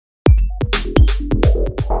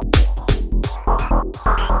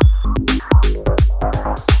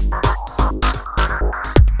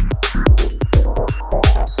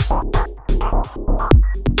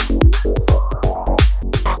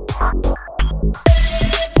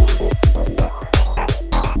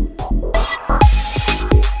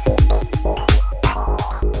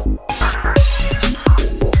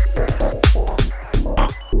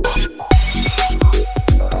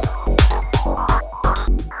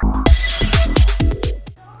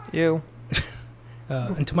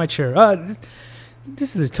Into my chair.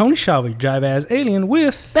 This is Tony Shelby, Jive-Ass Alien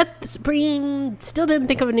with Beth the Supreme. Still didn't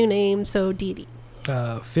think of a new name, so Dee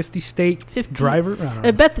 50 State Driver. I don't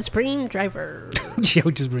know. Beth the Supreme Driver. Yeah,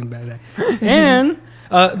 we just bring back that. And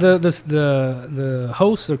the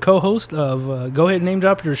host or co-host of Go Ahead and Name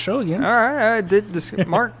Drop Your Show again. All right, I did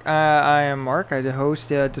Mark. I am Mark. I host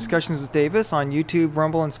Discussions with Davis on YouTube,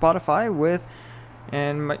 Rumble, and Spotify with,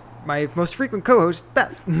 and my most frequent co-host,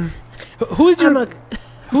 Beth. Who is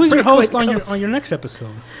your host on your next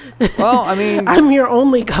episode? Well, I mean, I'm your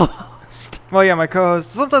only co-host. Well, yeah, my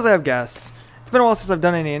co-host. Sometimes I have guests. It's been a while since I've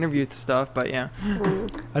done any interview stuff, but yeah.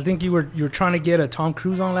 I think you were trying to get a Tom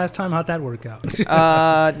Cruise on last time. How'd that work out?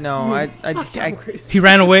 No, he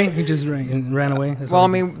ran away. He just ran away. That's well, I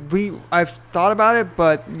mean, I've thought about it,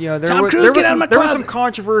 but you know, there was some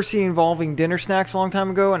controversy involving dinner snacks a long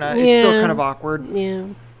time ago, and it's still kind of awkward. Yeah,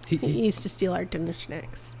 he used to steal our dinner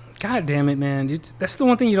snacks. God damn it, man! That's the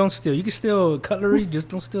one thing you don't steal. You can steal cutlery, just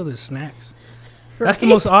don't steal the snacks. Right? That's the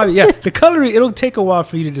most obvious. Yeah, the cutlery, it'll take a while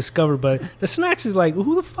for you to discover, but the snacks is like,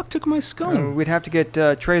 who the fuck took my scone? We'd have to get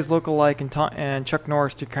Trey's lookalike and Chuck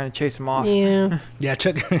Norris to kind of chase him off. Yeah. Yeah,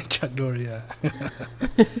 Chuck Norris, yeah.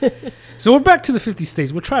 So we're back to the 50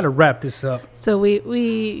 states. We'll try to wrap this up. So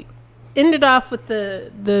we ended off with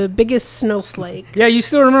the biggest snowflake. Yeah, you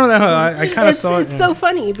still remember that? Huh? I kind of saw it. It's so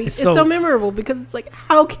funny. It's so memorable because it's like,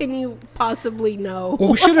 how can you possibly know?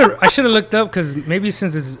 Well, I should have looked up because maybe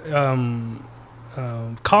since it's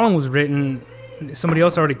column was written, somebody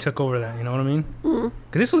else already took over that. You know what I mean?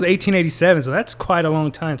 Because this was 1887, so that's quite a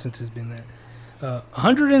long time since it's been that.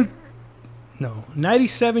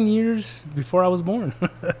 97 years before I was born.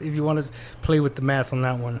 If you want to play with the math on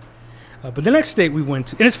that one. But the next state we went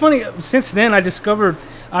to, and it's funny, since then I discovered,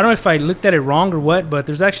 I don't know if I looked at it wrong or what, but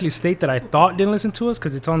there's actually a state that I thought didn't listen to us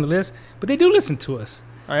because it's on the list, but they do listen to us.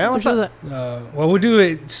 Oh yeah, what's that? Well, we'll do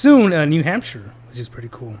it soon, New Hampshire, which is pretty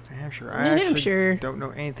cool. New Hampshire. I actually don't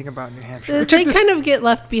know anything about New Hampshire. They kind of get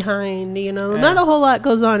left behind, you know. Yeah. Not a whole lot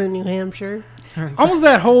goes on in New Hampshire. Almost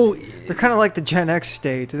that whole... They're kind of like the Gen X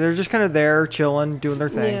state. They're just kind of there, chilling, doing their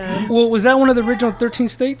thing. Yeah. Well, was that one of the original 13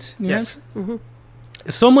 states? Yes. Mm-hmm.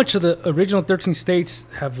 So much of the original 13 states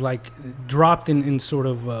have like dropped in sort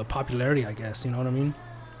of popularity, I guess. You know what I mean?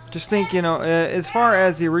 Just think, you know, as far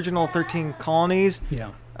as the original 13 colonies.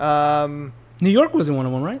 Yeah. New York wasn't one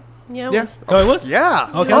of them, right? Yeah. Yeah. Oh, it was? Yeah.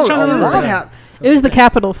 Okay, I was trying to remember. It was the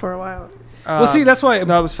capital for a while. Well, see, that's why.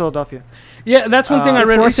 No, it was Philadelphia. Yeah, that's one thing I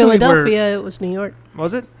read recently. Philadelphia, it was New York.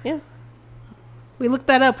 Was it? Yeah. We looked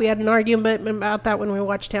that up. We had an argument about that when we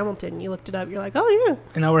watched Hamilton. You looked it up. You're like, oh, yeah.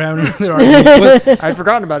 And now we're having another argument. I'd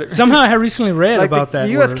forgotten about it. Somehow I had recently read about that.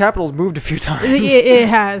 The U.S. capital's moved a few times. It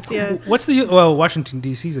has, yeah. What's Washington,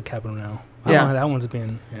 D.C. is the capital now. I don't know how that one's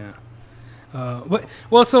been. Yeah.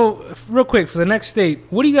 So real quick, for the next state,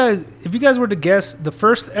 what do you guys, if you guys were to guess, the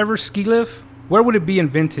first ever ski lift, where would it be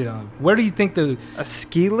invented on? Where do you think a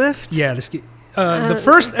ski lift? Yeah, the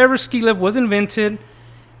first ever ski lift was invented.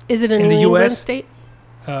 Is it in the U.S. state?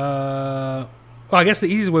 Well, I guess the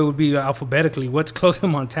easiest way would be alphabetically. What's close to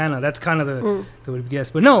Montana? That's kind of the would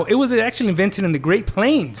guess. But no, it was actually invented in the Great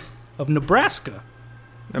Plains of Nebraska.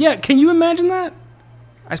 Yep. Yeah, can you imagine that?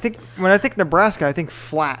 When I think Nebraska, I think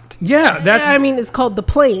flat. Yeah, that's. Yeah, I mean, it's called the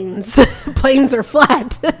plains. Plains are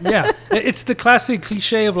flat. Yeah, it's the classic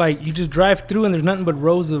cliche of like you just drive through and there's nothing but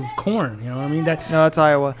rows of corn. You know what I mean? No, that's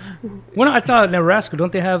Iowa. When I thought Nebraska,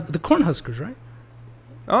 don't they have the corn huskers, right?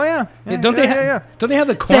 Oh yeah. Don't they have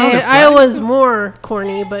the corn? Iowa's more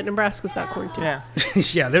corny, but Nebraska's got corn too. Yeah.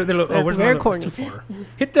 Yeah, they're very corny. Too far.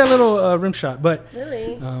 Hit that little rim shot, but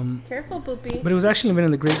really careful, Boopy. But it was actually invented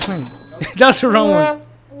in the Great Plains. That's the wrong one.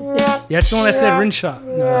 Yeah, it's the one that said rim shot.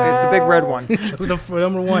 It's the big red one. The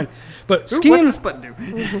number one. But skiing. What's this button do?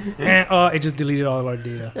 And it just deleted all of our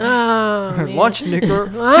data. Oh, launch nuclear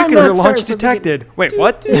launch detected. Wait,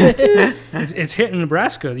 what? It's hit in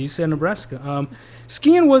Nebraska. You said Nebraska.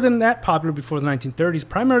 Skiing wasn't that popular before the 1930s,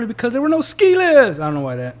 primarily because there were no ski lifts. I don't know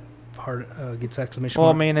why that part gets exclamation mark.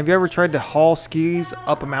 Well, man, have you ever tried to haul skis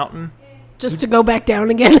up a mountain? Just to go back down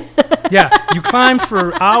again? Yeah, you climb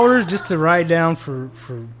for hours just to ride down for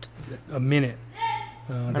a minute.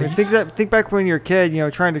 I mean, think back when you're a kid,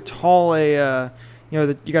 trying to haul a,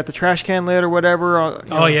 you got the trash can lid or whatever.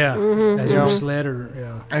 As your sled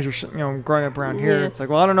as you're, growing up around here, it's like,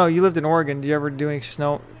 well, I don't know. You lived in Oregon. Did you ever do any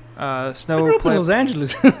snow I grew up in Los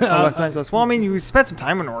Angeles. Los Angeles. Well, I mean, you spent some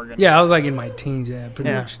time in Oregon. Yeah, I was like in my teens. Yeah,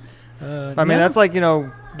 pretty much. I mean, that's like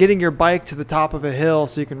getting your bike to the top of a hill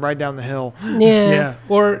so you can ride down the hill. Yeah.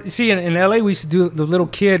 Or see, in LA, we used to do those little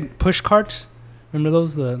kid push carts. Remember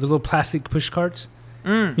those? The little plastic push carts.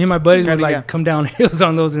 Me and my buddies would come down hills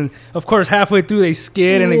on those, and of course halfway through they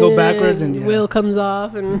skid and they go backwards, and wheel comes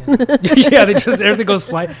off, and they just everything goes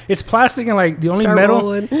flying. It's plastic, and like the only metal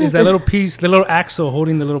rolling. Is that little piece, the little axle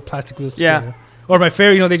holding the little plastic wheels together. Or my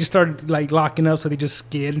favorite, they just started like locking up, so they just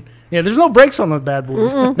skid. Yeah, there's no brakes on those bad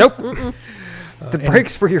boys. Nope. The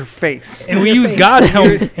brakes for your face. And we use God's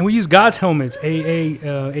helmet. And we use God's helmets,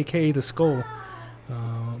 aka the skull.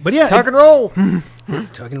 But yeah, tuck and roll.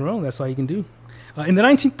 Tuck and roll. That's all you can do. In the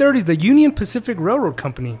 1930s, the Union Pacific Railroad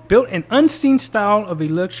Company built an unseen style of a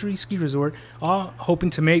luxury ski resort, all hoping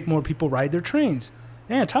to make more people ride their trains.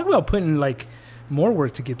 Yeah, talk about putting like more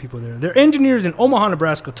work to get people there. Their engineers in Omaha,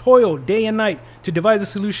 Nebraska, toiled day and night to devise a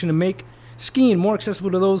solution to make skiing more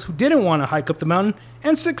accessible to those who didn't want to hike up the mountain,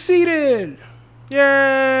 and succeeded.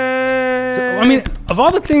 Yay! So, I mean, of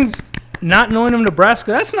all the things, not knowing of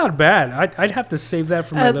Nebraska, that's not bad. I'd have to save that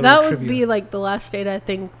for my little that trivia. Would be like the last state I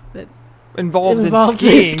think that involved in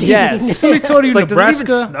skiing. Yes. If somebody told you Nebraska,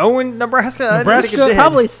 does it even snow in Nebraska?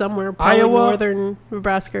 Probably somewhere, probably Iowa, northern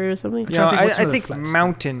Nebraska or something. I think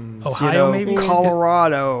mountains. Ohio, maybe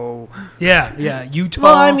Colorado. Yeah, Utah.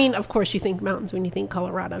 Well, I mean, of course you think mountains when you think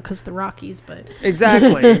Colorado because the Rockies, but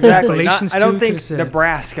exactly. I don't think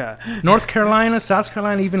Nebraska, North Carolina, South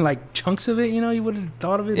Carolina, even like chunks of it. You would have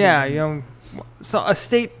thought of it. Yeah, so a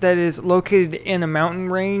state that is located in a mountain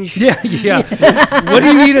range. Yeah. What do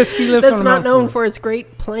you need a ski lift that's not known for its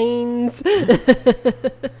Great Plains? So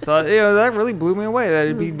that really blew me away. That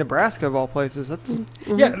it'd be Nebraska of all places. That's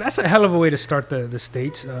that's a hell of a way to start the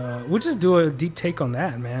states. We'll just do a deep take on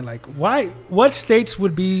that, man. Like, what states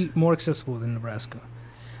would be more accessible than Nebraska?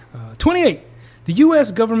 28. The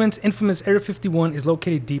U.S. government's infamous Area 51 is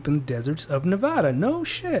located deep in the deserts of Nevada. No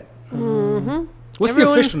shit. What's the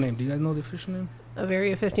official name? Do you guys know the official name? Of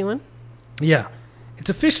Area 51? Yeah.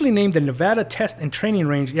 It's officially named the Nevada Test and Training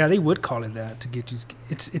Range. Yeah, they would call it that to get you.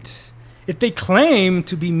 It's if they claim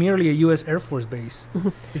to be merely a U.S. Air Force base,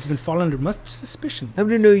 it's been fallen under much suspicion. How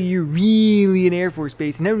do you know you're really an Air Force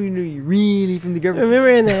base? And how do you know you're really from the government? Remember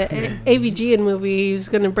in the AVGN movie, he was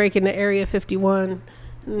going to break into Area 51.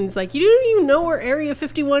 And he's like, you don't even know where Area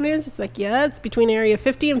 51 is? It's like, yeah, it's between Area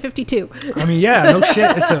 50 and 52. I mean, yeah, no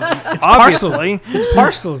shit. It's obviously. It's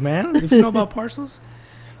parcels, man. If you know about parcels.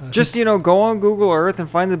 Just, go on Google Earth and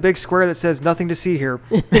find the big square that says nothing to see here.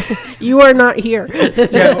 You are not here.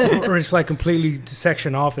 Yeah, or it's like completely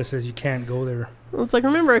section off that says you can't go there. Well, it's like,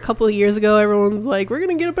 remember a couple of years ago, everyone's like, we're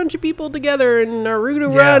going to get a bunch of people together and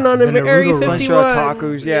Naruto run on Area 51. Bunch of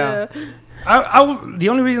otakus, yeah. The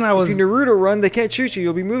only reason I was... If you Naruto run, they can't shoot you.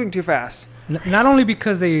 You'll be moving too fast. Not only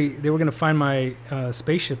because they were going to find my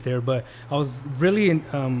spaceship there, but I was really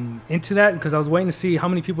into that because I was waiting to see how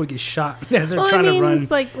many people would get shot as they're trying to run.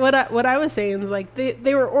 It's like what I was saying is like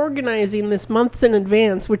they were organizing this months in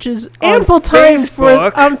advance, which is ample time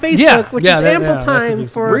on Facebook, which is ample time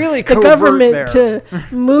for really the government to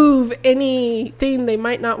move anything they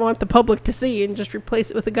might not want the public to see and just replace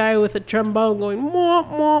it with a guy with a trombone going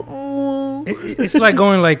mwah, mwah, mwah. It's like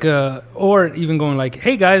going like or even going like,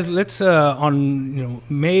 hey guys, let's on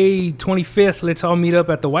May 25th, let's all meet up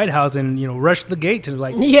at the White House and rush the gate to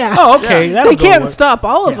like they can't stop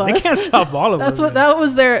all of us. They can't stop all of us. That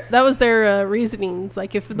was their reasoning. It's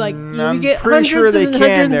like if like you get hundreds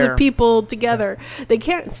of people together, they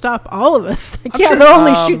can't stop all of us. They can't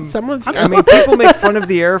only shoot some of you. I mean, people make fun of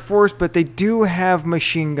the Air Force, but they do have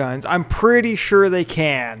machine guns. I'm pretty sure they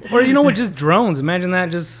can. Or just drones. Imagine that,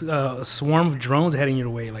 just a swarm of drones heading your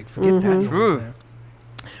way. Like forget that noise, man.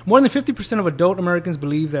 More than 50% of adult Americans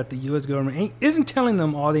believe that the U.S. government isn't telling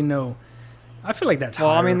them all they know. I feel like that's higher.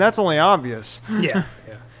 Well, I mean, that's only obvious. Yeah.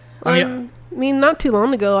 I mean, not too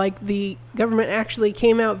long ago, like, the government actually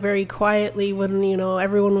came out very quietly when,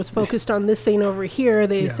 everyone was focused on this thing over here.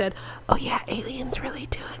 They said, oh, yeah, aliens really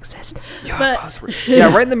do exist. Right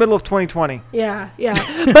in the middle of 2020. Yeah.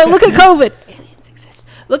 But look at COVID. Aliens exist.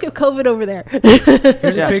 look at COVID over there.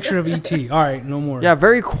 Here's a picture of ET. All right, no more. Yeah,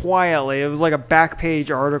 very quietly. It was like a back page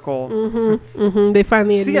article. They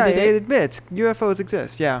finally admitted CIA it. admits UFOs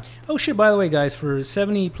exist. Yeah. Oh shit! By the way, guys, for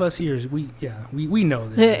 70 plus years, we know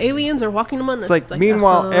that. Aliens are walking among us. It's like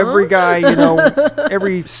meanwhile, every guy,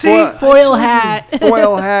 every foil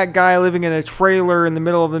hat guy living in a trailer in the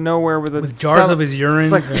middle of the nowhere with jars of his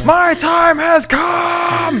urine. It's like my time has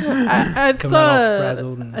come.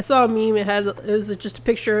 I saw a meme. It was just a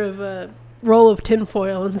picture of a roll of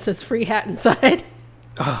tinfoil and it says "free hat" inside.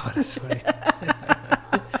 Oh, that's funny.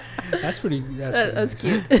 That's pretty. That's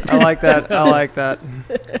cute. I like that.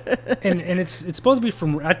 And it's supposed to be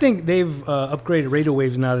from. I think they've upgraded radio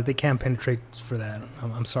waves now that they can't penetrate for that.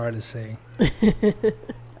 I'm sorry to say.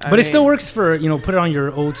 But it still works for, put it on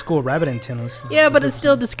your old school rabbit antennas. Yeah, but it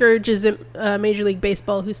still discourages Major League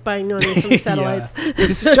Baseball, who's spying on you from the satellites.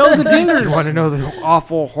 Just show the dingers. Do you want to know the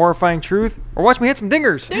awful, horrifying truth? Or watch me hit some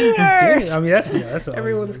dingers. Dingers! I mean, that's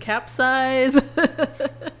everyone's capsize.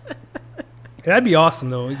 That'd be awesome,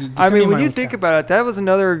 though. When you think about it, that was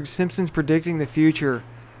another Simpsons predicting the future.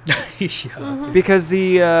 Because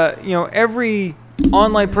the every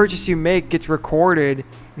online purchase you make gets recorded,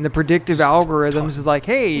 and the predictive algorithms is like,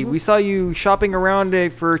 hey, we saw you shopping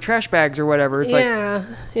around for trash bags or whatever. It's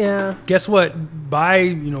yeah. Guess what?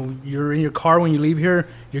 You're in your car when you leave here.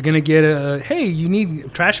 You're gonna get hey, you need a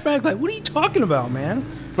trash bag? Like, what are you talking about, man?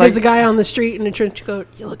 There's a guy on the street in a trench coat.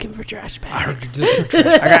 You're looking for trash bags.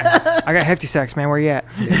 I got hefty sacks, man. Where you at?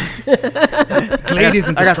 Glade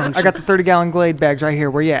isn't the I got the 30-gallon Glade bags right here.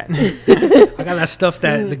 Where you at? I got that stuff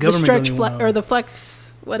that the government or the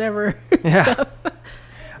flex whatever. Yeah. Stuff.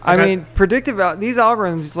 I mean, predictive. These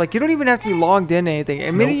algorithms, it's like you don't even have to be logged in to anything.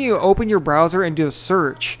 The minute you open your browser and do a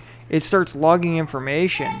search, it starts logging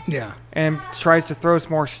information. Yeah. And tries to throw some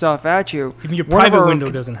more stuff at you. Even your private window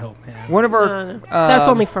doesn't help, man. One of our that's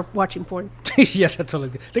only for watching porn. Yeah, that's always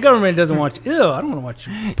good. The government doesn't want you. Ew, I don't want to watch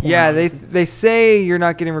porn. Yeah, they say you're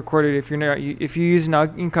not getting recorded if you use an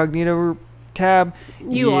incognito tab.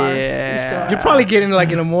 You are. You're probably getting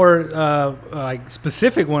in a more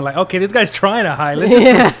specific one. Like, okay, this guy's trying to hide.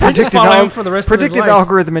 Let's just follow him for the rest of his life. Predictive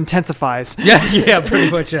algorithm intensifies. Yeah,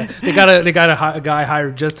 pretty much. Yeah, they got a guy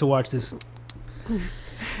hired just to watch this.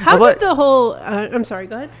 How did the whole? I'm sorry.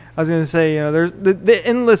 Go ahead. I was gonna say, there's the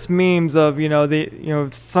endless memes of,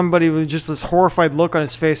 somebody with just this horrified look on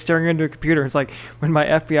his face staring into a computer. It's like when my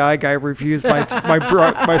FBI guy reviews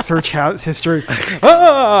my search house history.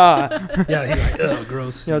 Yeah, he's like, oh,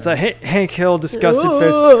 gross. It's a Hank Hill disgusted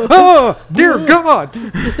face. Oh, dear God.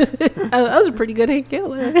 That was a pretty good Hank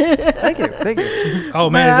Hill. Thank you. Oh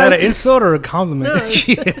man, is that an insult or a compliment? No.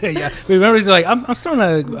 Yeah. Remember, he's like, I'm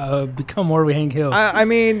starting to become more of a Hank Hill. I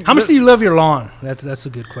mean, how much do you love your lawn? That's a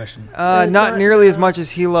good question. Not nearly as much as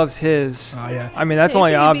he loves his. Oh yeah. I mean, that's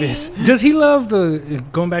only obvious. Does he love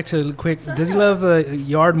going back to quick? Does he love the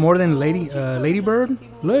yard more than Ladybird?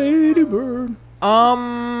 Ladybird.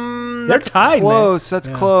 That's tied, close. Man.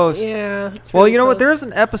 That's close. Yeah. Well, you know what? There's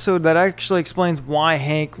an episode that actually explains why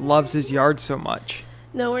Hank loves his yard so much.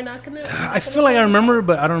 No, we're not gonna. I feel like I remember,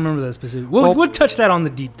 but I don't remember that specific. We'll touch that on the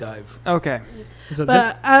deep dive. Okay.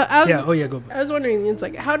 But I was, go. I was wondering, it's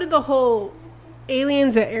like, how did the whole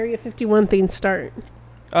aliens at Area 51 thing start?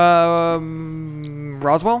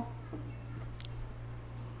 Roswell?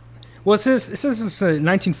 Well, it says since the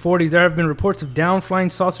 1940s, there have been reports of down-flying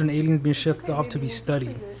saucer and aliens being shipped off to be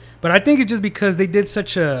studied. But I think it's just because they did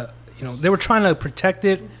such a, they were trying to protect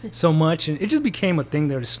it so much, and it just became a thing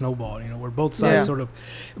there to snowball, where both sides sort of,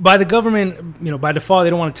 by the government, by default, they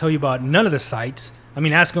don't want to tell you about none of the sites. I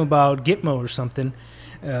mean, ask them about Gitmo or something.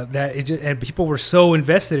 And people were so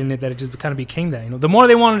invested in it that it just kind of became that. The more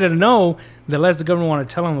they wanted to know, the less the government wanted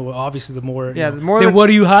to tell them. Well, obviously, the more. Yeah, then what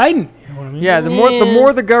are you hiding? You know what I mean? Yeah, the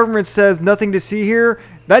more the government says nothing to see here,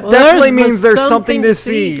 that definitely means there's something to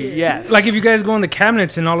see. Yes. Like if you guys go in the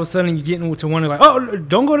cabinets and all of a sudden you get into one, like, oh,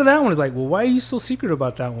 don't go to that one. It's like, well, why are you so secret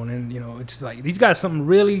about that one? And it's like these guys something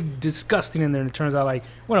really disgusting in there, and it turns out like,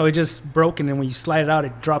 well, it just broke, and then when you slide it out,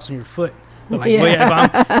 it drops on your foot. But like, if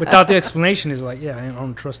I'm without the explanation, is like, I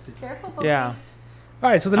don't trust it. Yeah. All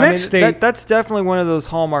right, so the next state. That's definitely one of those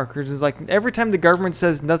hallmarkers. Is like every time the government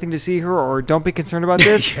says nothing to see here or don't be concerned about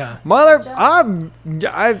this, I've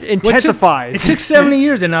intensified. It took 70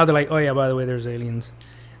 years, and now they're like, oh yeah, by the way, there's aliens.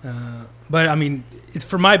 But I mean, it's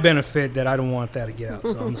for my benefit that I don't want that to get out,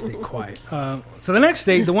 so I'm gonna stay quiet. So the next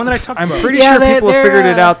state, the one that I talked about. I'm pretty sure people have figured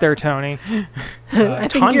it out there, Tony. I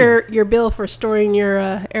think your bill for storing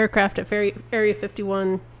your aircraft at Area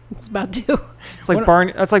 51 It's about to. It's like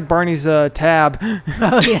Barney. That's like Barney's tab.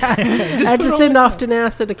 Oh yeah, I had to send off to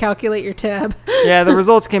NASA to calculate your tab. Yeah, the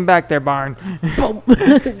results came back there, Barn. Boom.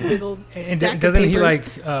 Big old And stack doesn't of he papers.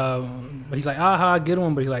 he's like, aha, good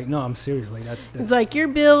one, but he's like, no, I'm serious. Like that's It's like your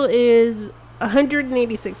bill is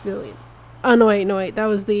 186 million. Oh no wait, that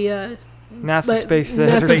was the NASA Space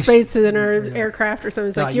Center. NASA Space Center aircraft or something.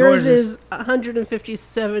 It's like yours is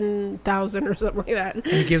 157,000 or something like that. And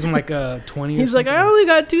he gives him like a 20. He's or like, something. I only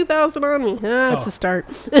got 2,000 on me. It's a start.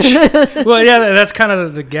 Well, yeah, that's kind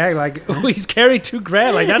of the gag. Like, he's carried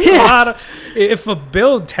 $2,000. Like, that's a lot of. If a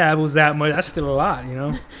bill tab was that much, that's still a lot, you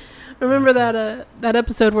know. Remember that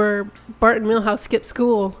episode where Bart and Milhouse skip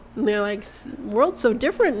school, and they're like, "World's so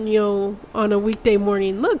different, on a weekday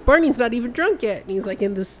morning. Look, Barney's not even drunk yet." And he's like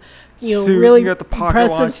in this, Suit, really you got the pocket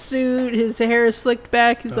impressive watch. suit. His hair is slicked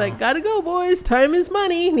back. He's like, "Gotta go, boys. Time is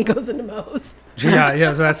money." And he goes into Moe's.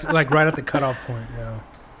 Yeah. So that's like right at the cutoff point. Yeah.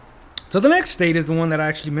 So the next state is the one that I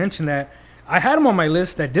actually mentioned that I had them on my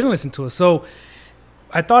list that didn't listen to us. So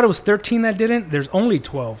I thought it was 13 that didn't. There's only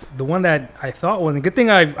 12. The one that I thought wasn't. Good thing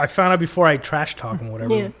I found out before I trash talk and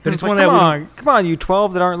whatever. Yeah. But it's like, one come on, you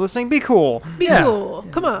 12 that aren't listening, be cool. Be cool.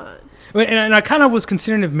 Come on. And I kind of was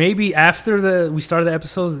considering if maybe after we started the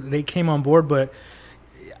episodes they came on board, but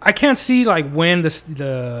I can't see like when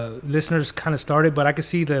the listeners kind of started, but I could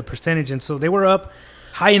see the percentage, and so they were up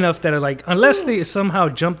high enough that like unless they somehow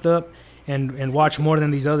jumped up and watched more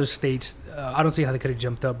than these other states, I don't see how they could have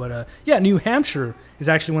jumped up. But New Hampshire is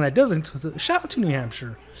actually one that does listen to us. Shout out to New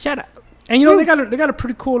Hampshire. Shout out. And they got a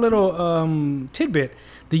pretty cool little tidbit.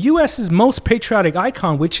 The U.S.'s most patriotic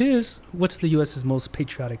icon, what's the U.S.'s most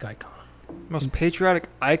patriotic icon? Most patriotic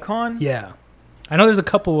icon? Yeah. I know there's a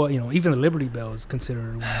couple, even the Liberty Bell is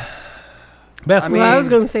considered one. Beth, I was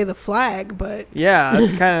going to say the flag, but... Yeah,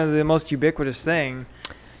 that's kind of the most ubiquitous thing.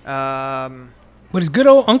 But it's good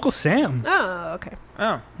old Uncle Sam. Oh, okay.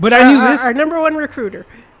 Oh. But I knew this. Our number one recruiter.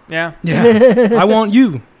 Yeah. Yeah. I want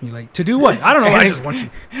you. You're like, to do what? I don't know. I just want you.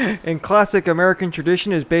 In classic American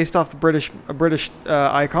tradition, is based off the British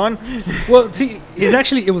icon. Well, see,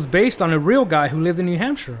 it was based on a real guy who lived in New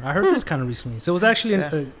Hampshire. I heard this kind of recently. So it was actually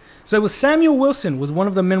so it was Samuel Wilson was one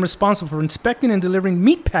of the men responsible for inspecting and delivering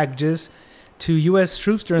meat packages to U.S.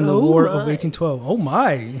 troops during the War of 1812. Oh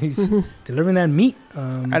my, he's delivering that meat.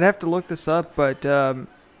 I'd have to look this up, but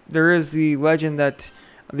there is the legend that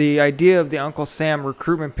the idea of the Uncle Sam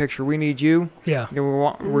recruitment picture, "We Need You,"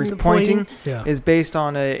 where he's pointing, is based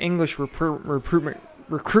on an English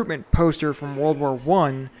recruitment poster from World War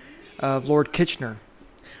I of Lord Kitchener.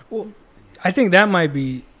 Well, I think that might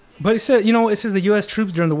be, but it says the U.S.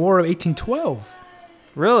 troops during the War of 1812.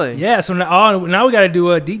 Really? Yeah. So now we got to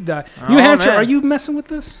do a deep dive. New Hampshire, man. Are you messing with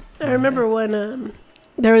this? I remember when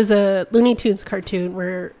there was a Looney Tunes cartoon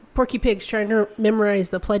where Porky Pig's trying to memorize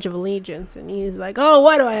the Pledge of Allegiance, and he's like, "Oh,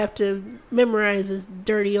 why do I have to memorize this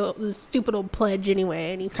stupid old pledge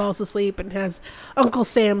anyway?" And he falls asleep and has Uncle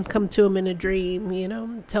Sam come to him in a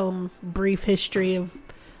dream, tell him brief history of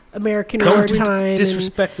American wartime.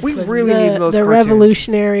 Disrespect the we pledge. really need those the cartoons.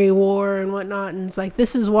 Revolutionary War and whatnot, and it's like,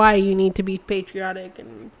 this is why you need to be patriotic.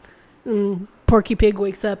 And Porky Pig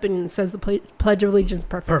wakes up and says the Pledge of Allegiance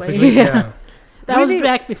perfectly. Yeah. That was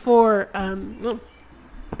back before.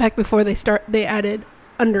 Back before they added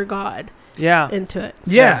under God into it.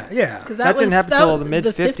 Yeah. Because that didn't happen until the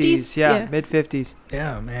mid-50s. Yeah, mid-50s.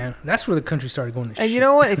 Yeah, man. That's where the country started going to shit. And you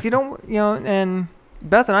know what? If you don't, and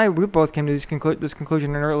Beth and I, we both came to this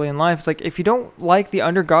conclusion early in life. It's like, if you don't like the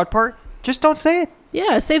under God part, just don't say it.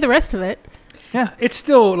 Yeah, say the rest of it. Yeah. It's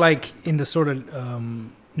still like in the sort of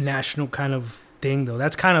national kind of thing, though.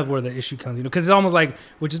 That's kind of where the issue comes, because it's almost like,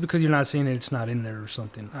 just because you're not seeing it, it's not in there or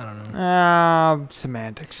something. I don't know.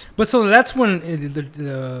 Semantics. But so that's when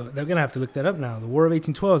they're gonna have to look that up now. The War of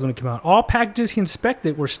 1812 is when it came out. All packages he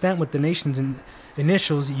inspected were stamped with the nation's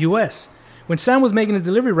initials, U.S. When Sam was making his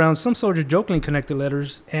delivery rounds, some soldiers jokingly connected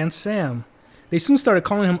letters and Sam. They soon started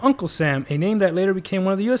calling him Uncle Sam, a name that later became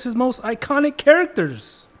one of the U.S.'s most iconic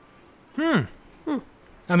characters. I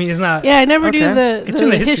mean, it's not... Yeah, I never knew the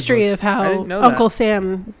history books. of how Uncle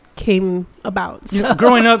Sam came about. So.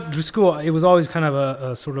 Growing up through school, it was always kind of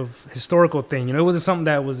a sort of historical thing. It wasn't something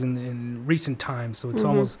that was in recent times. So it's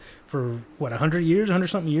almost for, 100 years,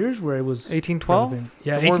 100-something years, where it was... 1812?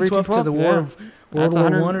 Yeah, 1812 to the War of World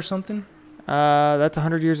War I or something. That's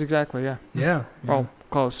 100 years exactly, yeah. Yeah. Well,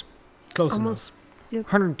 close. Close almost. Enough. Yep.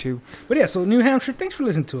 102. But yeah, so New Hampshire, thanks for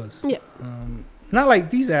listening to us. Yeah. Not like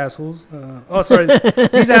these assholes.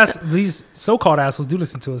 These so-called assholes do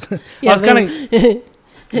listen to us. Yeah, I was kind of...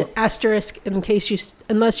 Asterisk in case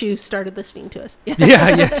unless you started listening to us.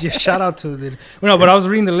 yeah. Shout out to the. No, but I was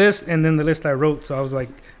reading the list and then the list I wrote, so I was like,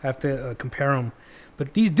 I have to compare them.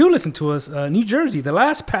 But these do listen to us. New Jersey, the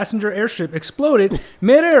last passenger airship exploded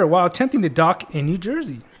midair while attempting to dock in New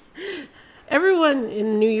Jersey. Everyone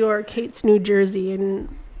in New York hates New Jersey,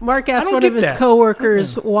 and Mark asked one of his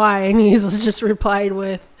coworkers why, and he's just replied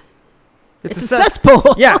with, "It's a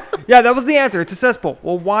cesspool." yeah, that was the answer. It's a cesspool.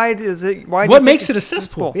 Well, why does it? What makes it a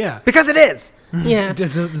cesspool? Yeah, because it is. Yeah,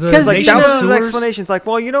 because that was his explanation. It's like,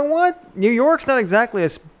 well, you know what? New York's not exactly a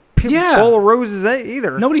bowl of roses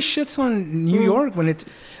either. Nobody shits on New York when it's.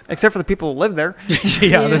 Except for the people who live there.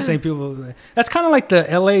 yeah, the same people. That's kind of like the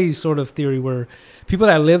LA sort of theory where people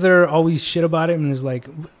that live there always shit about it, and it's like,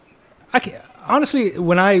 honestly,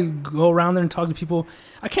 when I go around there and talk to people,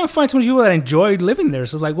 I can't find too many people that enjoy living there.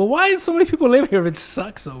 So it's like, well, why is so many people live here if it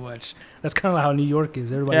sucks so much? That's kind of how New York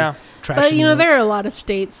is. Everybody trashing. But you know, there are a lot of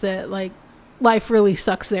states that like life really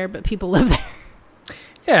sucks there, but people live there.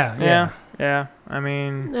 Yeah. I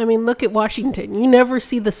mean, look at Washington. You never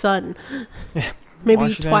see the sun. Yeah. Maybe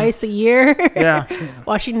Washington. twice a year. Yeah.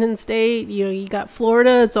 Washington State, you got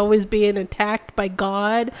Florida. It's always being attacked by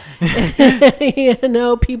God.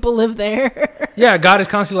 People live there. Yeah, God is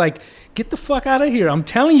constantly like, get the fuck out of here. I'm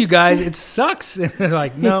telling you guys, it sucks. And they're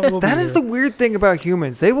like, no. That is the weird thing about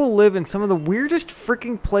humans. They will live in some of the weirdest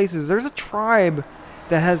freaking places. There's a tribe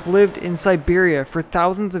that has lived in Siberia for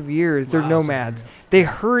thousands of years. They're nomads. They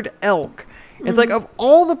herd elk. It's like, of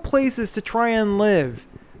all the places to try and live,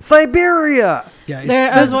 Siberia.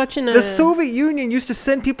 Yeah, I was watching the Soviet Union used to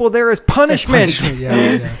send people there as punishment.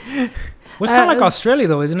 Yeah. Well, it's kind of like Australia,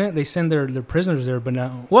 though, isn't it? They send their prisoners there, but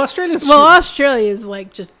now, Australia is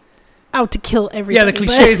like just out to kill everybody. Yeah, the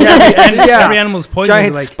cliches. Every animal's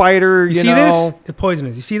poisonous. Giant spider. You see this? It's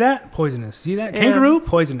poisonous. You see that? Poisonous. See that? Kangaroo?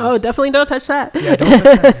 Poisonous. Oh, definitely don't touch that. Yeah, don't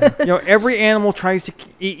touch that. Yeah. Every animal tries to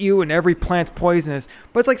eat you, and every plant's poisonous.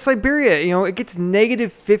 But it's like Siberia. It gets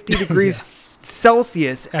negative 50 degrees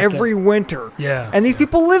Celsius every winter. Yeah. And these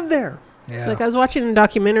people live there. Yeah. It's like I was watching a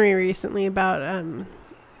documentary recently about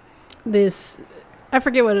this. I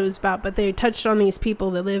forget what it was about, but they touched on these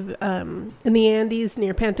people that live in the Andes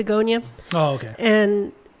near Patagonia. Oh, okay.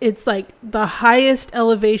 And it's like the highest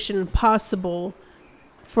elevation possible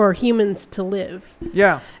for humans to live.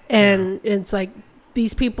 Yeah. And it's like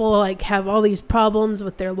these people like have all these problems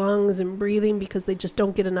with their lungs and breathing because they just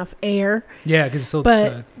don't get enough air. Yeah, because it's so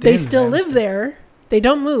but they still live there. They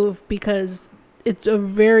don't move because it's a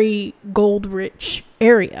very gold-rich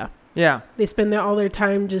area. Yeah. They spend all their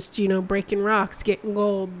time just, breaking rocks, getting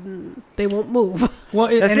gold, and they won't move. Well,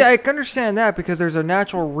 I can understand that because there's a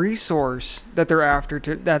natural resource that they're after.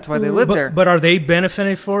 That's why they live there. But are they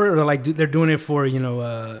benefiting for it, or like they're doing it for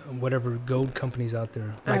whatever gold companies out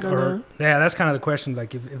there? Like, I don't know. Yeah, that's kind of the question.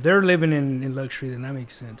 Like if they're living in luxury, then that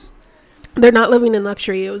makes sense. They're not living in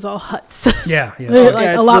luxury. It was all huts. Yeah. It's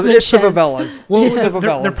the favelas. Well,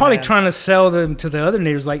 they're probably trying to sell them to the other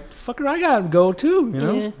neighbors. Like, fucker, I gotta go too.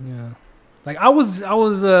 Yeah. Like I was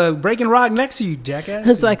breaking rock next to you, jackass.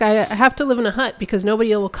 It's like I have to live in a hut because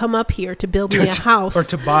nobody will come up here to build me a house or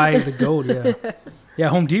to buy the gold. Yeah. Yeah.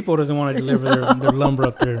 Home Depot doesn't want to deliver their lumber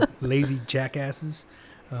up there. Lazy jackasses.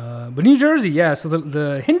 But New Jersey, yeah. So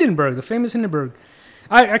the Hindenburg, the famous Hindenburg.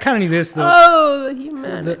 I kind of knew this though. Oh, the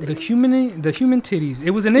humanity. The human titties. It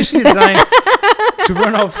was initially designed to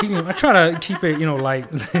run off helium. I try to keep it, light.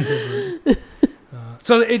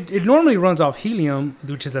 So it normally runs off helium,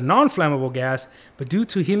 which is a non-flammable gas, but due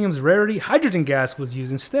to helium's rarity, hydrogen gas was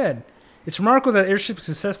used instead. It's remarkable that airships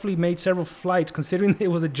successfully made several flights, considering it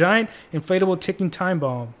was a giant inflatable ticking time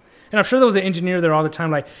bomb. And I'm sure there was an engineer there all the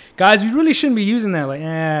time, like, guys, we really shouldn't be using that. Like,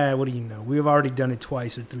 what do you know? We've already done it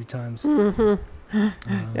twice or 3 times. Mm-hmm.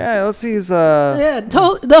 Yeah, let's use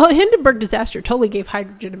the Hindenburg disaster totally gave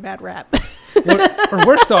hydrogen a bad rap. Or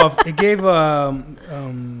worst off, it gave what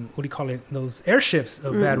do you call it? Those airships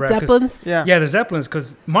a bad rap. Zeppelins. Yeah, the Zeppelins,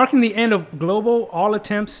 because marking the end of all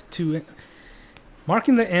attempts. Oh,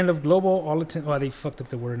 they fucked up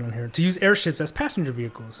the word on here. To use airships as passenger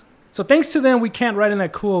vehicles. So thanks to them, we can't ride in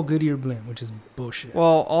that cool Goodyear blimp, which is bullshit.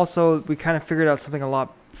 Well, also we kind of figured out something a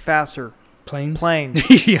lot faster. Planes.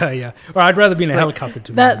 Yeah. Or I'd rather be in a helicopter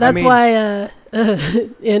too. That's why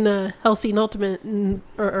in Hellsing Ultimate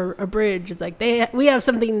or a bridge, it's like we have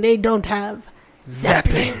something they don't have.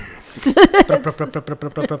 Zeppelins. And the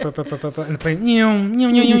plane,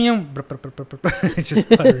 it's just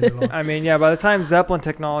puttering along. I mean, yeah, by the time Zeppelin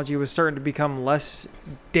technology was starting to become less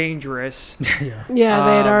dangerous. Yeah, they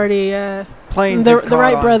had already planes. The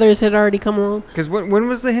Wright brothers had already come along. Because when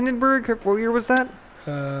was the Hindenburg? What year was that?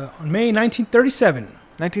 On May 1937.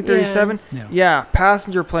 1937? Yeah,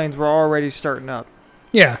 passenger planes were already starting up.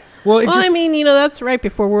 Yeah. Well, I mean, that's right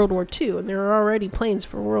before World War II, and there were already planes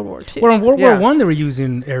for World War II. Well, in World War I, they were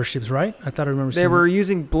using airships, right? I thought I remember seeing. They were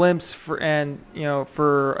using blimps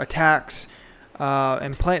for attacks,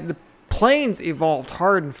 and the planes evolved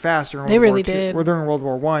hard and fast during World War II. Did. Or during World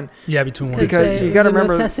War I. Yeah, between because you got to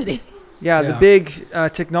remember. Necessity. Yeah, the big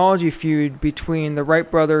technology feud between the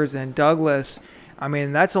Wright brothers and Douglas. I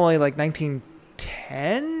mean, that's only like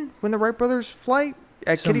 1910 when the Wright brothers flight.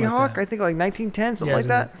 At Kitty Hawk, I think like 1910, something like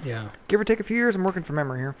that. Yeah. Give or take a few years. I'm working from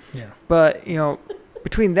memory here. Yeah. But,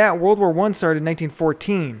 between that, World War I started in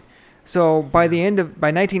 1914. So by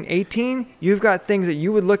 1918, you've got things that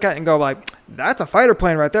you would look at and go like, that's a fighter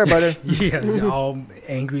plane right there, brother. Yes, all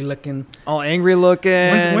angry looking. All angry looking.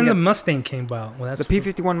 When the Mustang came out. Well, that's the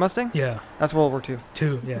P-51 Mustang? Yeah. That's World War II.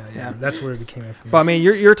 Yeah. That's where it became infamous. But I mean,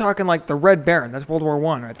 you're talking like the Red Baron. That's World War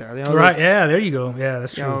I right there. Right, yeah, there you go. Yeah,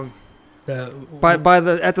 that's true.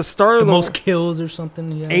 At the start of the most kills or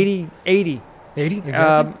something. Yeah. 80. 80,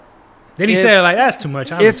 exactly. Then he said like that's too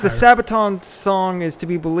much. If the Sabaton song is to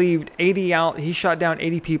be believed, he shot down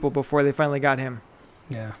 80 people before they finally got him.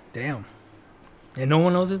 Yeah, damn. And no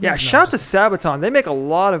one knows his name. Yeah, shout to Sabaton. They make a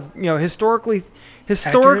lot of historically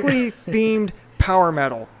themed power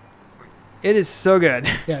metal. It is so good.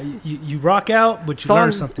 Yeah, you rock out, but you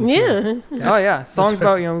learn something too. Yeah. Songs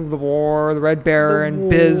about the war, the Red Baron,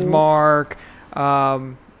 Bismarck.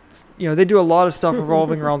 They do a lot of stuff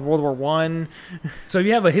revolving around World War I. So if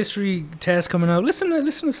you have a history test coming up, listen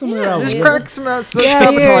to some of their albums. Just crack some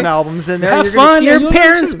Sabaton albums in there. Have fun. Your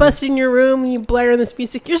parents bust in your room and you blare this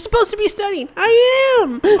music. You're supposed to be studying. I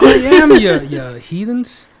am. You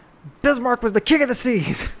heathens. Bismarck was the king of the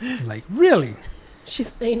seas. Like, really?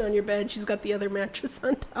 She's laying on your bed. She's got the other mattress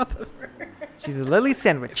on top of her. She's a lily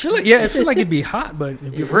sandwich. I feel like it'd be hot, but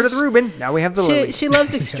you've heard of the Reuben. Now we have the lily. She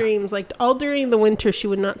loves extremes. Like all during the winter, she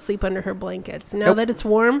would not sleep under her blankets. Now that it's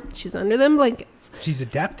warm, she's under them blankets. She's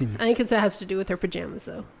adapting. I think it has to do with her pajamas,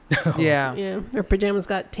 though. Yeah. Her pajamas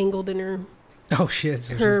got tangled in her. Oh shit!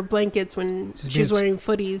 So her blankets when she was wearing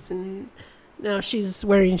footies, and now she's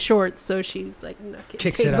wearing shorts, so she's like not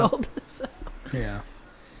getting tangled. It out. Yeah.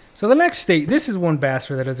 So the next state, this is one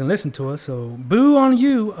bastard that doesn't listen to us, so boo on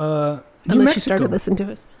you, New Mexico. You started listening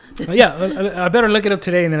to us. I better look it up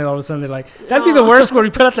today, and then all of a sudden they're like, that'd be the worst where we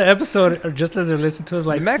put out the episode, or just as they're listening to us,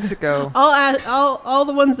 like... Mexico. All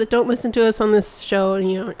the ones that don't listen to us on this show,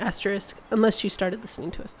 asterisk, unless you started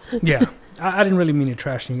listening to us. Yeah. I didn't really mean to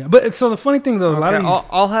trash you. But so the funny thing, though, a lot of these...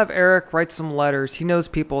 I'll have Eric write some letters. He knows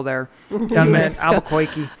people there. Down in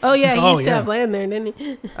Albuquerque. Oh, yeah. He used to have land there, didn't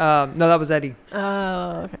he? No, that was Eddie.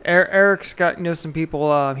 Oh, okay. Eric's got some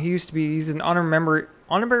people. He's an honorary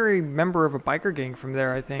member of a biker gang from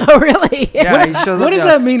there, I think. Oh, really? Yeah, he shows up. What does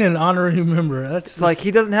that mean, an honorary member? It's like he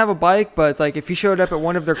doesn't have a bike, but it's like if he showed up at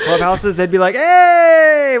one of their clubhouses, they'd be like,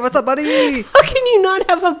 "Hey, what's up, buddy?" How can you not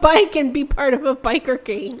have a bike and be part of a biker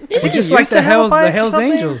gang? It's just like the Hells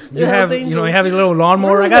Angels. You have a little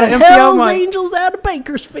lawnmower. I got to empty out my Hells Angels out of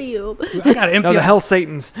Bakersfield. I got to empty out the Hells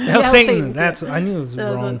Satans. The Hells Satans. That's I knew it was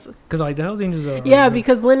wrong because like the Hells Angels are. Yeah,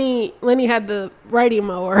 because Lenny had the riding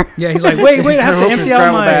mower. Yeah, he's like, wait, I have to empty out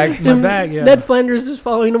my bag. Yeah. Ned Flanders is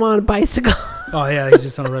following him on a bicycle. Oh yeah, he's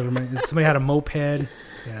just on a regular. Somebody had a moped.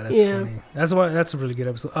 Yeah, that's funny. That's a really good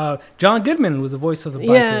episode. John Goodman was the voice of the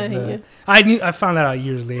biker. I found that out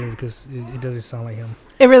years later because it doesn't sound like him.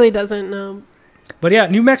 It really doesn't. No. But yeah,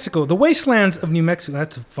 New Mexico, the wastelands of New Mexico.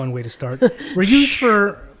 That's a fun way to start.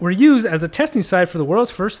 were used as a testing site for the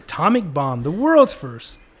world's first atomic bomb. The world's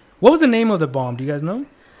first. What was the name of the bomb? Do you guys know?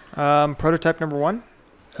 Prototype number 1.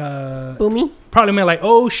 Boomy? Probably meant like,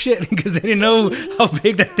 oh shit, because they didn't know how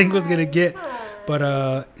big that thing was going to get.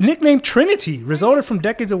 But nicknamed Trinity, resulted from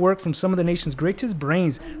decades of work from some of the nation's greatest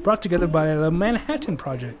brains brought together by the Manhattan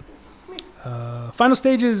Project. Final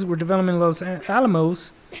stages were development in Los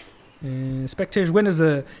Alamos. Spectators witnessed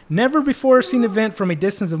a never-before-seen event from a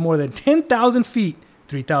distance of more than 10,000 feet,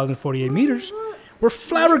 3,048 meters, were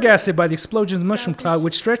flabbergasted by the explosion's mushroom cloud,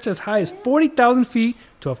 which stretched as high as 40,000 feet,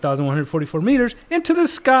 12,144 meters, into the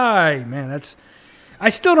sky. Man, I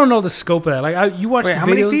still don't know the scope of that. Like, you watched the how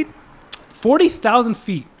video. Many feet? 40,000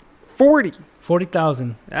 feet.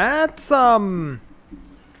 40,000. That's, How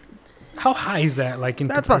high is that?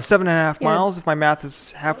 That's about 7.5 miles, if my math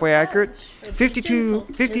is halfway accurate.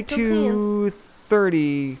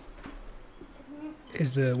 5230.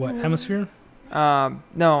 Is the, hemisphere?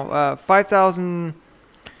 No,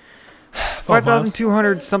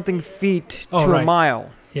 5,200 something feet to a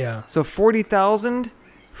mile. Yeah. So 40,000,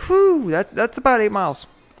 that's about 8 miles.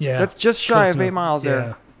 Yeah. That's just shy of 8 miles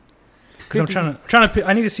there. Because I'm trying to.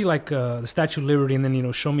 I need to see like the Statue of Liberty, and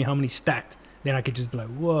then show me how many stacked. Then I could just be like,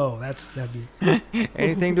 whoa, that'd be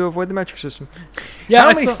anything to avoid the metric system. Yeah,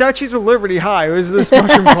 how many statues of Liberty high was this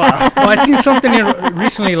mushroom cloud? Well, I seen something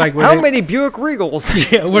recently like how many Buick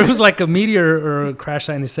Regals? Yeah, where it was like a meteor or a crash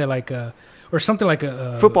site, and they said like or something like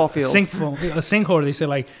a football field, a sinkhole. They said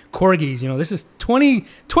like corgis. This is 20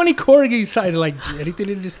 corgis side. Like anything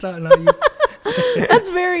to just not use. That's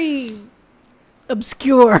very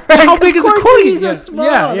obscure. How big is a corgi? Corgis are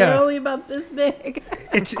small. They're only about this big.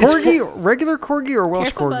 It's regular corgi or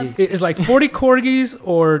Welsh corgi? It's like 40 corgis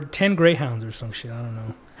or 10 greyhounds or some shit. I don't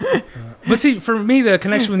know. But see, for me, the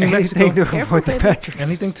connection with New Mexico. Anything to avoid the metric system.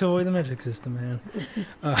 Anything to avoid the metric system, man.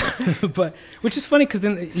 But which is funny because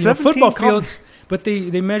then football fields, but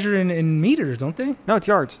they measure in meters, don't they? No, it's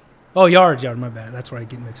yards. Oh, yard. My bad. That's where I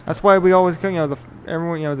get mixed up. That's why we always, everyone,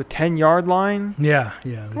 the 10-yard line. Yeah.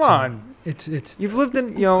 Come on. It's you've lived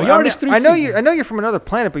in yard is 3 I know feet. I know you're from another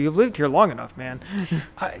planet, but you've lived here long enough, man.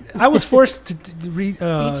 I was forced to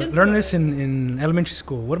learn this in elementary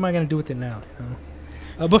school. What am I going to do with it now?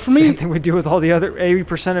 But for me, same thing we do with all the other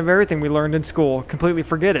 80% of everything we learned in school. Completely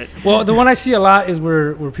forget it. Well, the one I see a lot is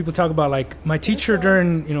where people talk about like my teacher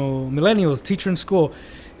during millennials teacher in school.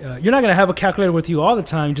 You're not gonna have a calculator with you all the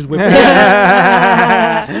time. Just whip it.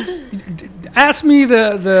 Ask me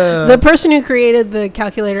the person who created the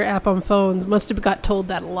calculator app on phones must have got told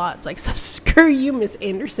that a lot. It's like, so screw you, Miss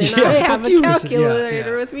Anderson. Yeah, I have a calculator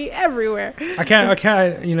yeah. with me everywhere. I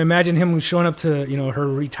can't imagine him showing up to her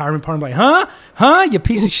retirement party like, huh, you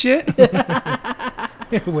piece of shit.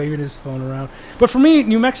 Waving his phone around. But for me,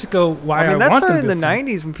 New Mexico, that started in the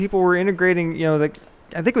 90s when people were integrating,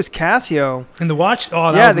 I think it was Casio. And the watch?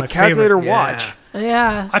 Oh, that was my calculator favorite. watch.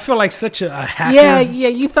 Yeah. I feel like such a hacker. Yeah,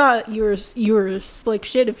 you thought you were slick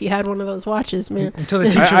shit if you had one of those watches, man. Until the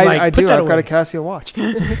teacher's I've got a Casio watch.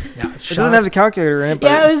 Yeah, it doesn't have the calculator in it.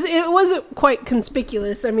 But it wasn't quite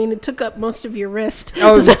conspicuous. I mean, it took up most of your wrist. Oh,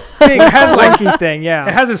 it was a big headlighty thing, yeah.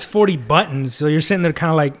 It has its 40 buttons, so you're sitting there kind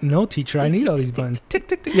of like, no, teacher, I need all these buttons. Tick,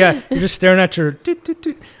 tick, tick. Yeah, you're just staring at your tick, tick,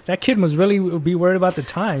 tick. That kid must really be worried about the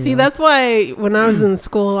time. See, that's why when I was in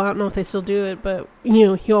school, I don't know if they still do it, but,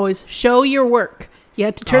 you always show your work. You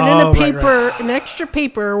had to turn in a paper, an extra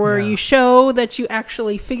paper where you show that you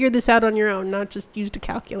actually figured this out on your own, not just used a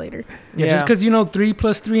calculator. Yeah. Just because 3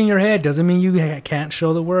 plus 3 in your head doesn't mean you can't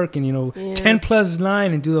show the work. And 10 plus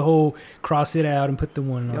 9 and do the whole cross it out and put the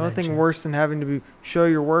 1. The only thing worse than having to show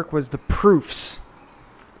your work was the proofs.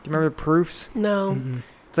 Do you remember the proofs? No. Mm-mm.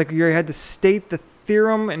 It's like you had to state the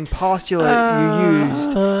theorem and postulate you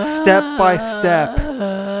used step by step.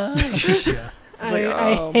 Yeah.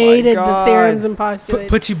 I hated the theorems and postulates.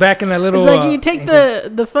 Put you back in that little... It's like you take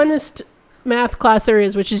the funnest math class there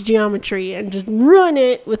is, which is geometry, and just ruin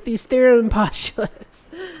it with these theorem and postulates.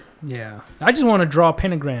 Yeah. I just want to draw a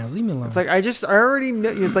pentagram. Leave me alone. It's like, I already know.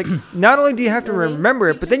 It's like, not only do you have to remember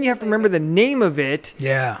it, but then you have to remember the name of it.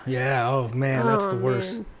 Yeah. Oh, man. That's the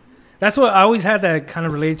worst. Man. That's what I always had that kind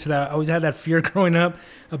of related to that. I always had that fear growing up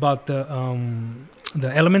about the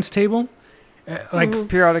elements table.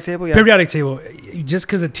 Periodic table, yeah. Periodic table. Just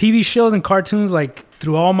because of TV shows and cartoons, like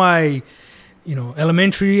through all my,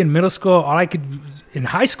 elementary and middle school, all I could, in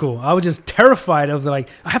high school, I was just terrified of I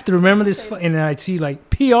have to remember this, and I'd see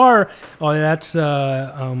PR, that's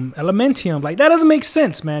elementium. Like, that doesn't make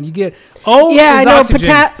sense, man. You get O is I know,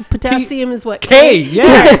 oxygen. potassium is what? K,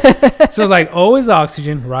 yeah. So O is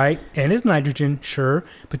oxygen, right? N is nitrogen, sure.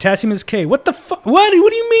 Potassium is K. What the fuck? What do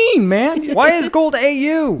you mean, man? Why is gold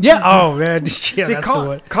AU? Yeah, oh, man. Yeah, see, that's the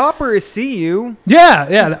one. Copper is CU.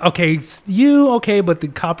 Yeah. Okay, U, but the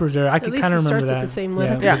copper's there. I could kind of remember that. At the same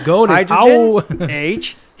letter. Yeah. Gold hydrogen,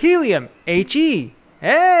 H. Helium, HE.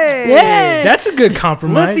 Hey! Yay! That's a good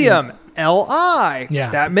compromise. Lithium, Li. Yeah.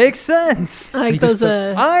 That makes sense. I like those.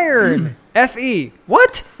 Iron, Fe.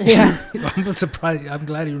 What? Yeah. I'm surprised. I'm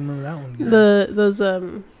glad you remember that one. Those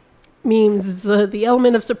memes. It's the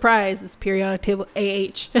element of surprise. It's periodic table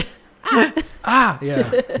AH.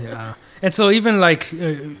 Yeah. And so even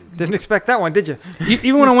didn't expect that one, did you?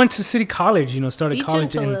 Even when I went to City College, started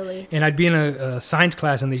college, and I'd be in a science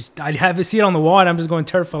class, and I'd see it on the wall, and I'm just going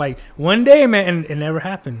terrified, one day, man, and it never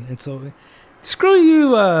happened. And so, screw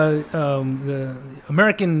you, the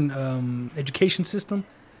American education system.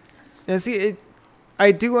 And see,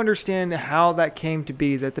 I do understand how that came to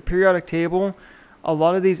be, that the periodic table, a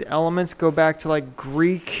lot of these elements go back to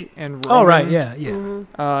Greek and Roman. Oh, right,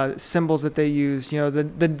 yeah. Symbols that they used,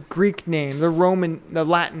 the Greek name, the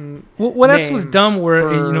Latin. Well, that was dumb. Where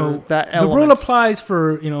the rule applies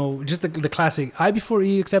for just the classic I before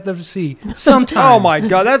E except after C. Sometimes. Oh my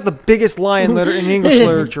God, that's the biggest lie in English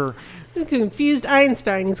literature. You confused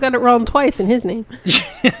Einstein. He's got it wrong twice in his name. He's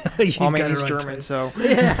He's German, so.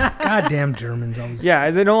 Yeah. Goddamn Germans always. Yeah,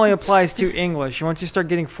 it only applies to English. Once you start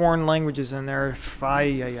getting foreign languages in there,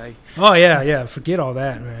 Oh yeah. Forget all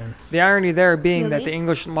that, man. The irony there being that Really?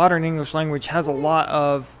 the modern English language has a lot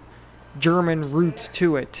of German roots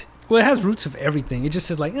to it. Well, it has roots of everything. It just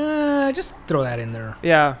says like, just throw that in there.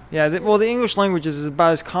 Yeah. Well, the English language is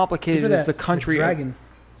about as complicated Give her as the that, country, the dragon.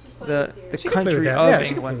 the She can play with country that. of Yeah,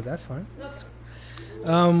 she can play England. with that. That's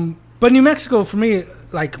fine. But New Mexico, for me,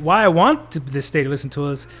 like why I want this state to listen to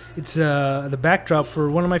us, it's the backdrop for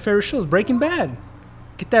one of my favorite shows, Breaking Bad.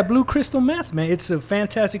 Get that blue crystal meth, man. It's a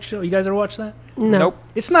fantastic show. You guys ever watch that? No. Nope.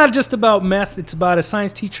 It's not just about meth. It's about a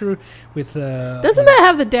science teacher with. Doesn't that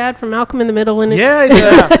have the dad from Malcolm in the Middle in it? Yeah, it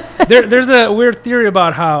does. There's a weird theory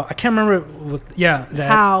about how I can't remember.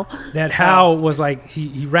 That Hal was like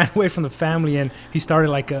he ran away from the family and he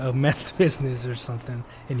started like a meth business or something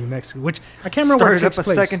in New Mexico, which I can't remember. Started where it up takes a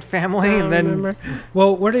place. second family I and don't then remember.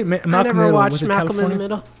 Well, where did Malcolm I in the never Middle? watched Was it Malcolm in the California?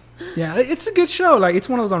 Middle. Yeah, it's a good show. Like it's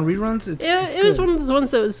one of those on reruns. It was one of those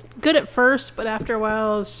ones that was good at first, but after a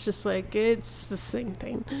while, it's just like it's the same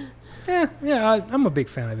thing. Yeah, I'm a big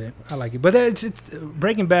fan of it. I like it, but it's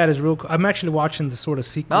Breaking Bad is real. I'm actually watching the sort of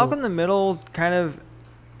sequel. Malcolm in the Middle kind of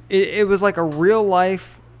it was like a real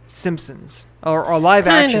life Simpsons or live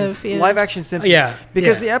Kind action of, yeah. live action Simpsons. Yeah,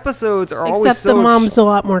 because yeah. the episodes are always Except so the mom's a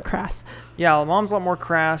lot more crass. yeah, the mom's a lot more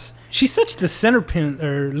crass. She's such the centerpin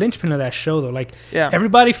or linchpin of that show, though. Like Yeah.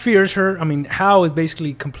 everybody fears her. I mean, Hal is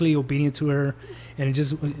basically completely obedient to her, and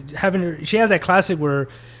just having her. She has that classic where,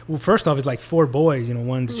 well, first off, it's like 4 boys.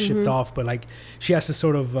 One's shipped off, but like she has to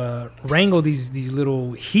sort of wrangle these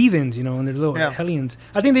little heathens, and they're little hellions.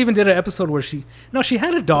 I think they even did an episode where she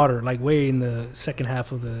had a daughter, like way in the second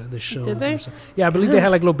half of the show. Did they? Yeah, I believe they had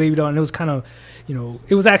like a little baby daughter, and it was kind of,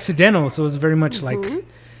 it was accidental, so it was very much like.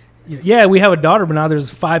 Yeah, we have a daughter, but now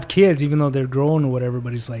there's 5 kids, even though they're grown or whatever.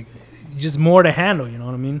 But it's like just more to handle. You know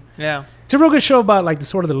what I mean? Yeah. It's a real good show about like the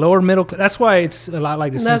sort of the lower middle. That's why it's a lot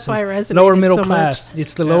like the That's Simpsons. why it resonated Lower middle so class. much.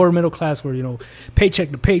 It's the lower middle class where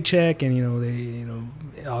paycheck to paycheck, and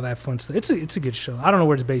they all that fun stuff. It's a good show. I don't know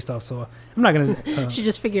where it's based off, so I'm not gonna. She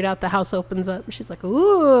just figured out the house opens up. She's like,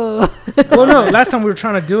 ooh. Well, no. Last time we were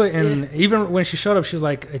trying to do it, and even when she showed up, she was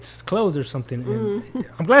like, "It's closed or something." And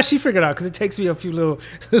I'm glad she figured out because it takes me a few little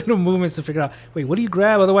movements to figure out. Wait, what do you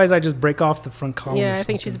grab? Otherwise, I just break off the front column. Yeah, or I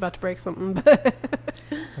think she's something. about to break something.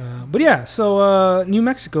 But yeah, so New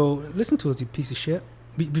Mexico, listen to us, you piece of shit.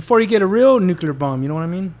 Before you get a real nuclear bomb, you know what I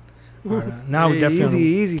mean? All right, now we're definitely.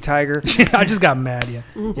 Easy, Tiger. I just got mad.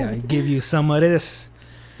 Yeah, I give you some of this.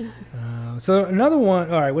 So another one.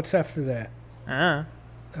 All right, what's after that?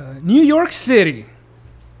 New York City.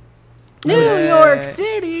 New York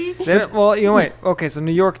City. Wait. Okay, so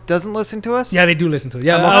New York doesn't listen to us? Yeah, they do listen to it.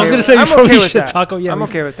 Yeah, I'm I was okay gonna with- say I'm before okay we with should that. talk. Yeah, I'm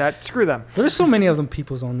okay with that. Screw them. There's so many of them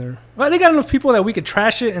peoples on there. Well, they got enough people that we could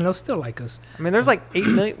trash it and they'll still like us. I mean, there's like 8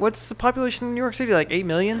 million. What's the population in New York City? Like 8 I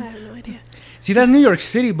million? have no idea. See, that's New York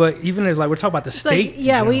City, but even as like we're talking about the It's state. like,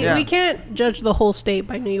 yeah, in general. we can't judge the whole state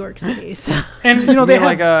by New York City. So. and They they have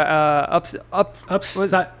like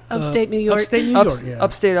Upstate New York. Upstate New York, yeah.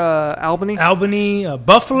 upstate Albany. Albany,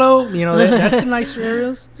 Buffalo, that's nicer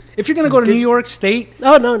areas. If you're gonna go to New York State,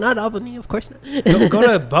 Oh no, not Albany, of course not. go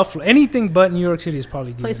to Buffalo. Anything but New York City is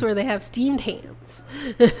probably good. Place where they have steamed hams.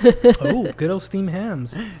 Oh, good old steamed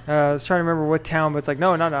hams. I was trying to remember what town, but it's like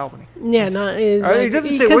no, not Albany. Yeah, not is. He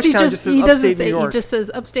doesn't say which town, just says he doesn't upstate say. New York. He just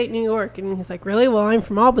says upstate New York, and he's like, really? Well, I'm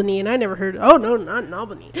from Albany, and I never heard. Oh no, not in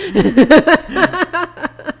Albany.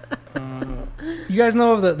 You guys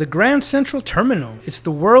know of the Grand Central Terminal? It's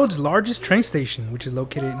the world's largest train station, which is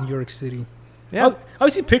located in New York City. Yeah. I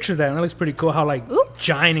see pictures of that, and that looks pretty cool. How like Ooh.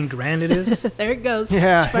 giant and grand it is. There it goes.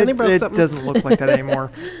 Yeah, She finally broke it something. doesn't look like that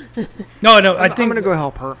anymore. No, I I'm think gonna go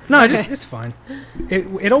help her. No, it's fine.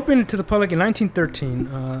 It opened to the public in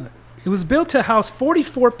 1913. It was built to house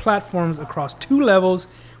 44 platforms across 2 levels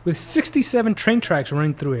with 67 train tracks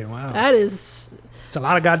running through it. Wow. That is. It's a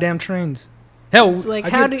lot of goddamn trains. Hell, It's like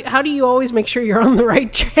how do you always make sure you're on the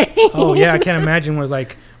right train? Oh yeah, I can't imagine where it's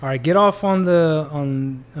like, all right, get off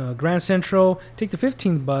on Grand Central, take the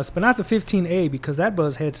 15th bus, but not the 15A because that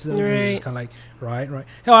bus heads Right. just kind of like right.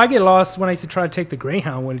 Hell, I get lost when I used to try to take the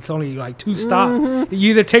Greyhound when it's only like 2 stops.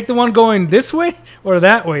 You either take the one going this way or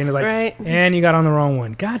that way, and it's like, Right. and you got on the wrong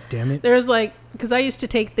one. God damn it! There's like, because I used to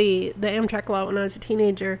take the Amtrak a lot when I was a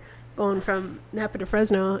teenager, going from Napa to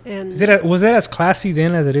Fresno, and Was that as classy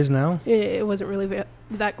then as it is now? it wasn't really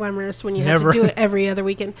that glamorous when you Never. had to do it every other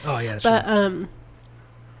weekend. Oh yeah, that's But true.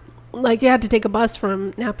 like you had to take a bus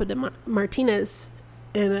from Napa to Martinez,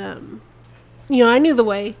 and I knew the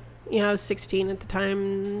way. Yeah, I was 16 at the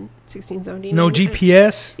time, 16, 17. No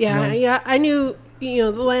GPS? Yeah, No. yeah. I knew, the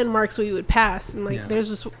landmarks we would pass. And, there's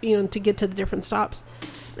this, to get to the different stops.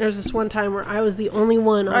 There's this one time where I was the only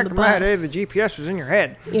one on the bus. Back in my day, the GPS was in your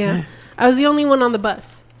head. Yeah. I was the only one on the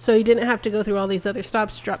bus. So he didn't have to go through all these other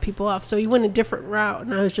stops to drop people off. So he went a different route.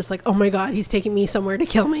 And I was just like, oh, my God, he's taking me somewhere to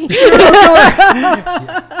kill me.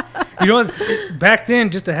 You know what? Back then,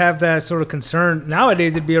 just to have that sort of concern,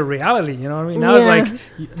 nowadays it'd be a reality. You know what I mean? Now it's like,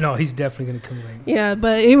 no, he's definitely going to come away. Yeah,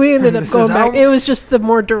 but we ended up going back. It was just the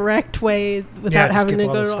more direct way without having to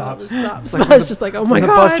go to all the stops. Like I was just like, oh, my God.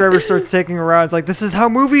 The bus driver starts taking a route. It's like, this is how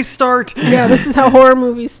movies start. Yeah, this is how horror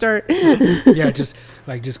movies start. Yeah, just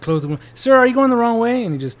close the window. Sir, are you going the wrong way?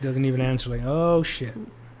 And he just doesn't even answer. Like, oh, shit.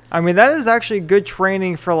 I mean, that is actually good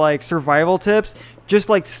training for, survival tips. Just,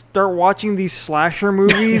 start watching these slasher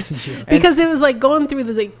movies. Yeah. Because it was, going going through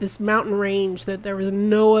this mountain range that there was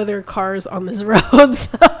no other cars on this road.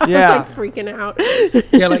 So I was, freaking out.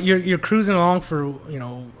 Yeah, you're cruising along for,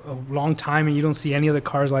 a long time and you don't see any other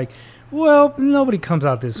cars. Well, nobody comes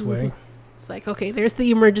out this way. It's like, okay, there's the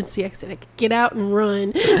emergency exit. I could get out and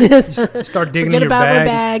run. Start digging in your about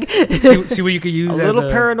bag. my bag. see what you could use. A little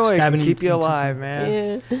paranoia can keep you alive,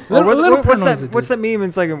 man. Yeah. What's that meme?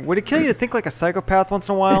 It's like, would it kill you to think like a psychopath once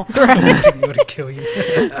in a while? Would it kill you?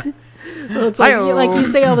 Well, it's like you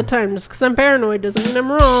say all the time, just because I'm paranoid doesn't mean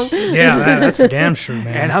I'm wrong. Yeah, that's for damn sure,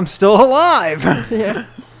 man. And I'm still alive. Yeah.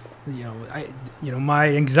 My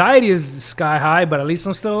anxiety is sky high, but at least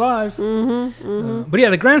I'm still alive. But yeah,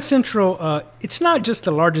 the Grand Central, it's not just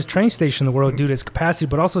the largest train station in the world due to its capacity,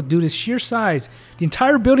 but also due to its sheer size. The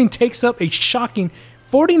entire building takes up a shocking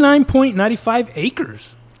 49.95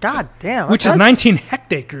 acres. God damn. Which is 19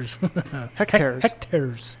 hectares. Hectares.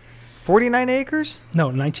 Hectares. 49 acres? No,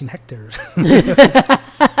 19 hectares.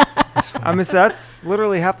 That's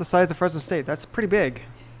literally half the size of Fresno State. That's pretty big.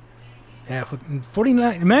 Yeah,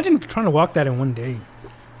 49. Imagine trying to walk that in one day.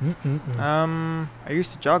 I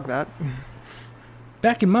used to jog that.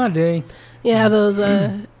 Back in my day. Yeah, those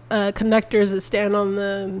conductors that stand on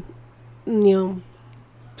the,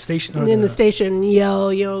 station in the station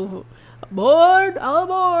yell, aboard, all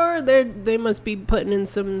aboard. They must be putting in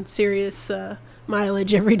some serious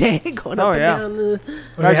mileage every day, going up and down the.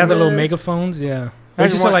 They have the little megaphones, yeah. They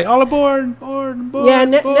just say all aboard, board. Yeah,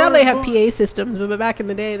 now they have PA systems, but back in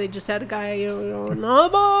the day, they just had a guy going, all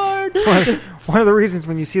aboard. One of the reasons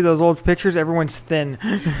when you see those old pictures, everyone's thin.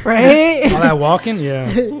 Right? All that walking, yeah.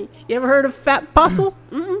 You ever heard of Fat Possum?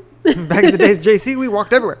 Back in the days, JC, we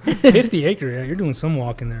walked everywhere. 50 acres, yeah, you're doing some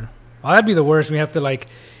walking there. Oh, that'd be the worst. We have to,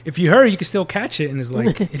 if you hurry, you can still catch it, and it's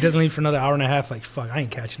it doesn't leave for another hour and a half. Fuck, I ain't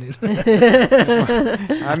catching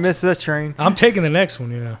it. I miss this train. I'm taking the next one,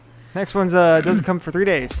 yeah. Next one's doesn't come for 3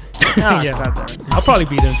 days. Yeah, I'll probably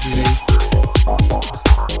be there in 3 days.